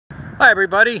Hi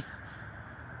everybody,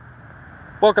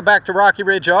 welcome back to Rocky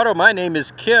Ridge Auto. My name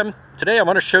is Kim. Today I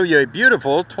want to show you a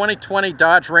beautiful 2020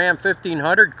 Dodge Ram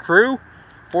 1500 Crew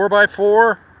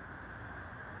 4x4.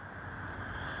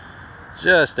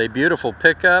 Just a beautiful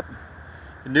pickup.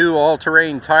 New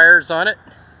all-terrain tires on it.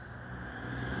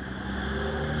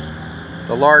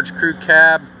 The large crew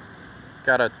cab.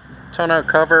 Got a tonneau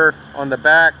cover on the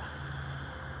back.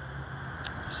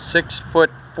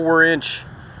 6'4"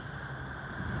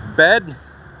 bed.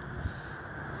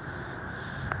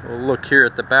 We'll look here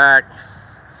at the back.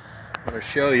 I'm going to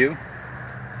show you.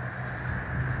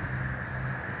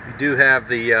 We do have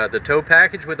the tow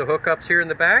package with the hookups here in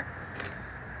the back.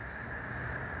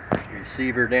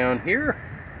 Receiver down here.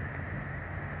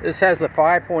 This has the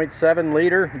 5.7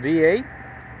 liter V8.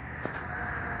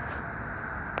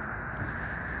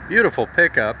 Beautiful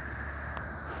pickup.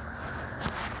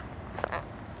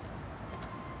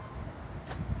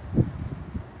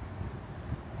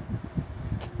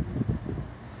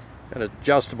 Got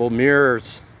adjustable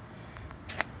mirrors.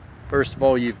 First of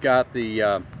all, you've got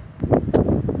the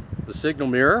signal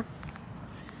mirror.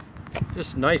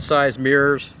 Just nice size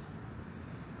mirrors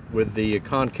with the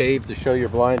concave to show your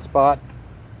blind spot.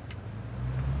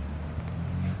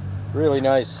 Really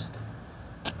nice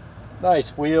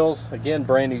wheels. Again,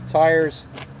 brand new tires.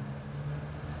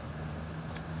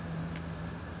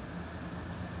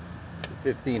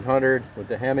 1500 with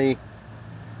the Hemi.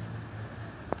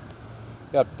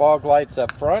 Got fog lights up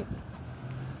front.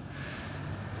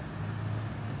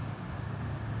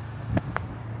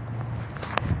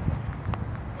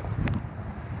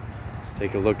 Let's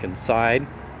take a look inside.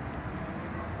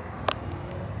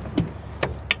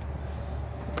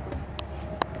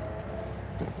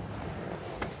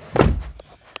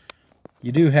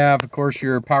 You do have, of course,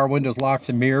 your power windows, locks,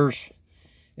 and mirrors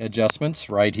adjustments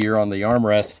right here on the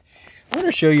armrest. I'm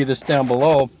going to show you this down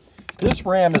below. This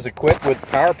Ram is equipped with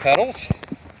power pedals,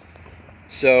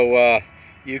 so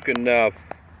you can have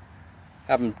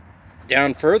them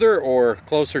down further or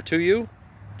closer to you,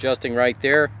 adjusting right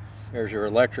there. There's your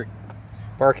electric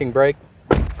parking brake.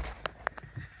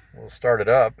 We'll start it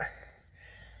up.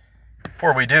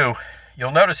 Before we do,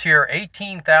 you'll notice here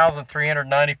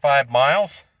 18,395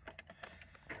 miles.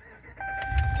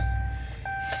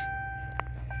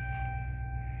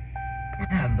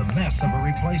 And the mess of a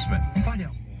replacement. Find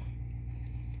out.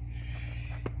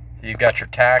 You've got your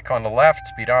tach on the left,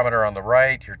 speedometer on the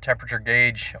right, your temperature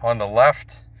gauge on the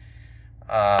left,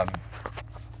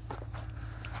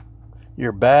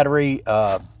 your battery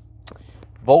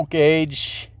volt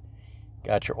gauge,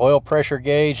 got your oil pressure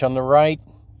gauge on the right,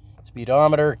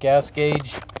 speedometer, gas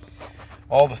gauge,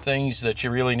 all the things that you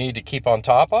really need to keep on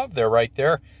top of, they're right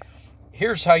there.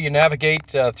 Here's how you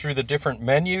navigate through the different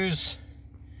menus.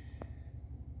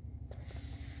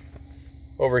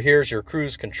 Over here's your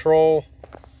cruise control.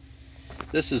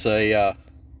 This is a,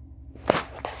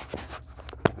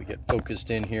 we get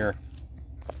focused in here.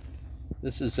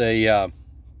 This is a,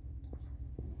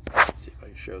 let's see if I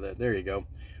can show that. There you go.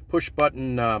 Push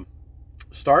button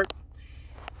start.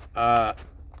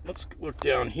 Let's look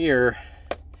down here.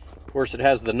 Of course, it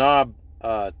has the knob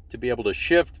to be able to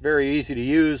shift. Very easy to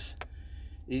use,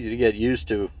 easy to get used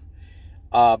to.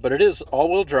 But it is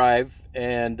all-wheel drive,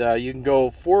 and you can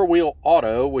go four-wheel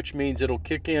auto, which means it'll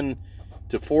kick in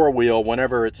to four-wheel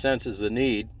whenever it senses the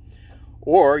need,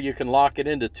 or you can lock it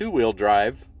into two-wheel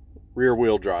drive,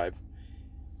 rear-wheel drive,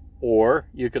 or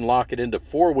you can lock it into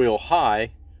four-wheel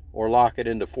high or lock it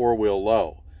into four-wheel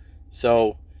low.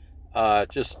 So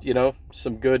just, you know,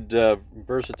 some good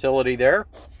versatility there.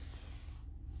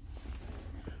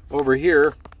 Over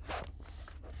here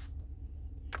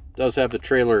does have the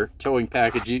trailer towing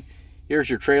package. Here's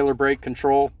your trailer brake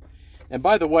control. And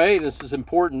by the way, this is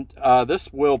important,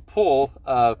 this will pull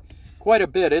quite a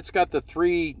bit. It's got the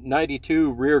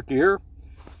 392 rear gear,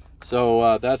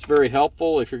 so that's very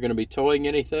helpful if you're going to be towing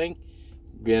anything.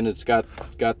 Again, it's got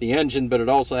the engine, but it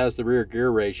also has the rear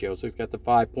gear ratio. So it's got the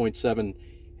 5.7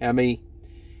 Hemi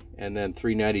and then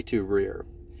 392 rear.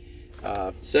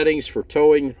 Settings for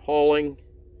towing, hauling.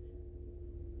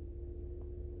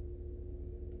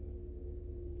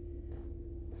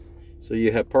 So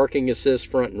you have parking assist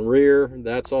front and rear.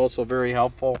 That's also very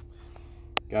helpful.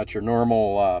 Got your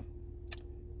normal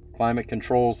climate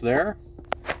controls there.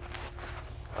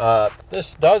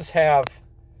 This does have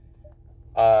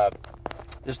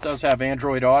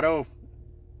Android Auto,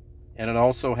 and it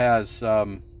also has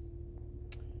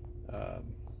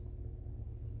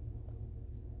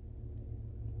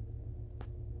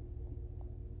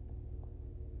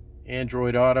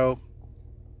Android Auto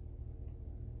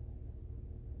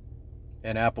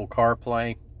and Apple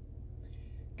CarPlay.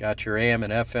 Got your AM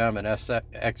and FM and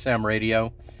XM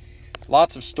radio.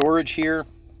 Lots of storage here.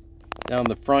 Down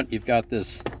the front, you've got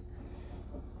this.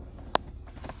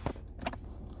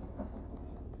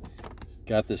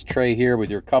 Got this tray here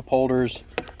with your cup holders.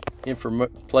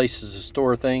 Places to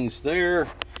store things there.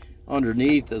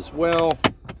 Underneath as well.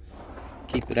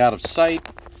 Keep it out of sight.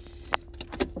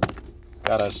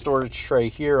 Got a storage tray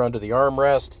here under the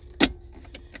armrest.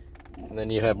 And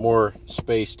then you have more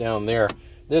space down there.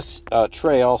 This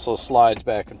tray also slides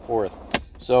back and forth.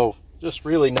 So just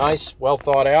really nice, well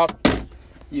thought out.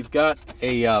 You've got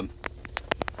a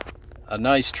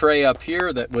nice tray up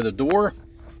here that with a door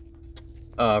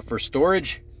for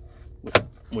storage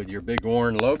with your Big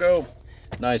Horn logo.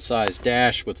 Nice size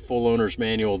dash with full owner's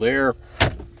manual there.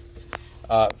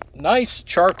 Nice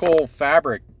charcoal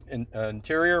fabric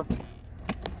interior.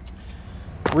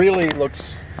 Really looks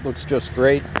just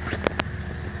great.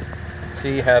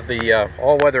 See, you have the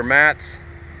all-weather mats.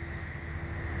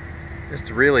 Just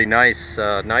a really nice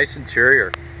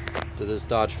interior to this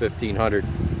Dodge 1500.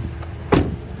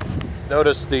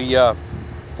 Notice the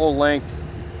full-length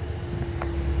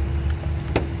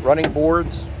running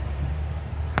boards.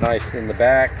 Nice in the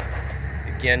back.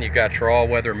 Again, you got your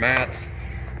all-weather mats.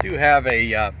 Do have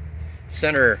a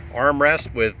center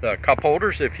armrest with cup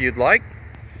holders if you'd like.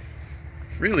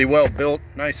 Really well built,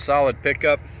 nice solid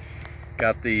pickup.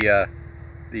 Got the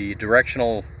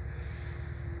directional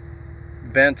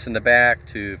vents in the back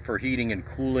for heating and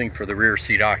cooling for the rear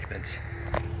seat occupants.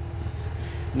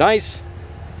 Nice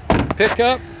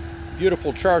pickup,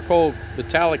 beautiful charcoal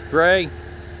metallic gray.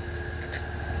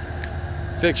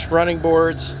 Fixed running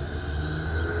boards.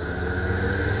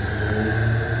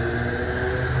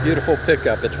 Beautiful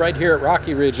pickup. It's right here at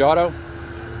Rocky Ridge Auto.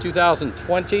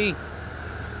 2020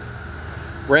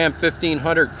 Ram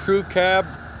 1500 crew cab,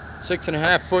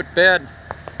 6.5 foot bed,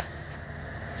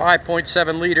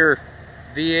 5.7 liter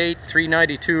V8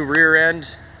 392 rear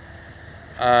end.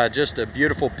 Just a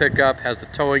beautiful pickup. Has the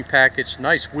towing package,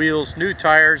 nice wheels, new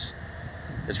tires.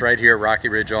 It's right here at Rocky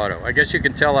Ridge Auto. I guess you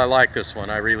can tell I like this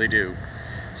one. I really do.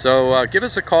 So give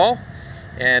us a call,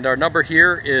 and our number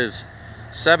here is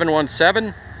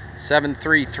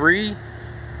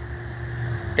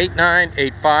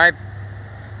 717-733-8985.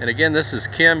 And again, this is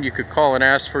Kim. You could call and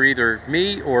ask for either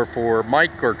me or for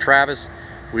Mike or Travis.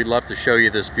 We'd love to show you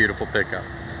this beautiful pickup.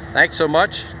 Thanks so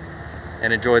much,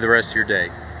 and enjoy the rest of your day.